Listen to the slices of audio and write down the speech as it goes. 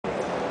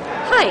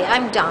Hi,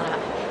 I'm Donna,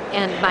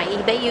 and my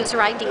eBay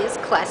user ID is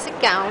Classic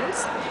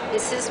Gowns.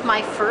 This is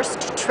my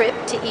first trip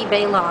to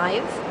eBay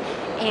Live,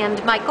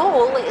 and my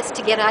goal is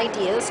to get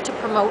ideas to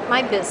promote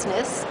my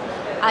business.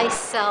 I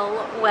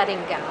sell wedding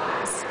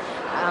gowns.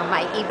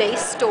 My eBay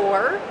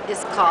store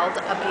is called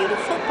A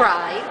Beautiful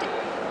Bride,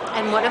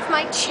 and one of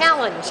my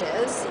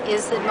challenges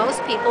is that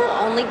most people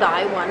only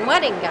buy one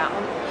wedding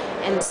gown,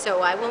 and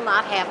so I will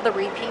not have the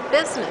repeat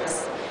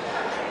business.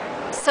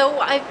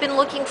 So I've been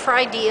looking for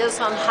ideas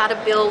on how to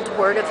build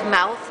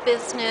word-of-mouth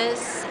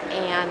business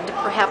and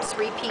perhaps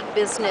repeat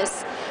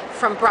business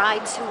from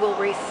brides who will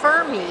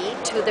refer me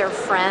to their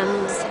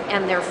friends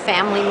and their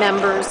family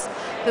members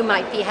who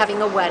might be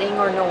having a wedding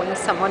or knowing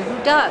someone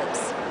who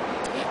does.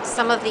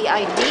 Some of the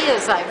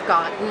ideas I've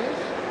gotten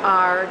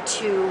are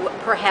to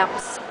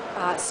perhaps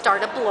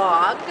start a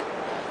blog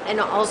and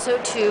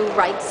also to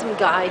write some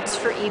guides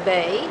for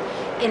eBay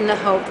in the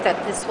hope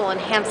that this will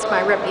enhance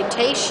my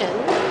reputation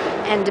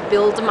and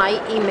build my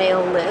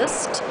email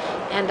list.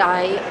 And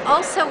I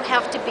also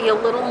have to be a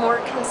little more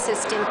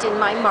consistent in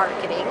my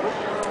marketing,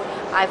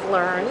 I've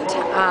learned,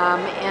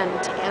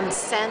 and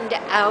send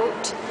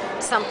out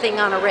something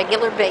on a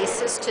regular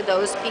basis to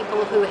those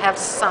people who have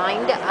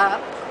signed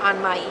up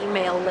on my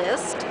email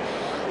list.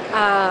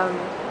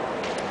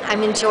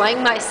 I'm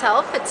enjoying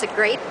myself. It's a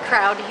great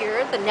crowd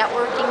here. The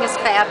networking is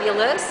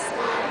fabulous,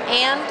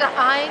 and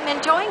I'm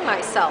enjoying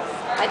myself.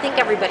 I think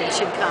everybody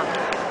should come.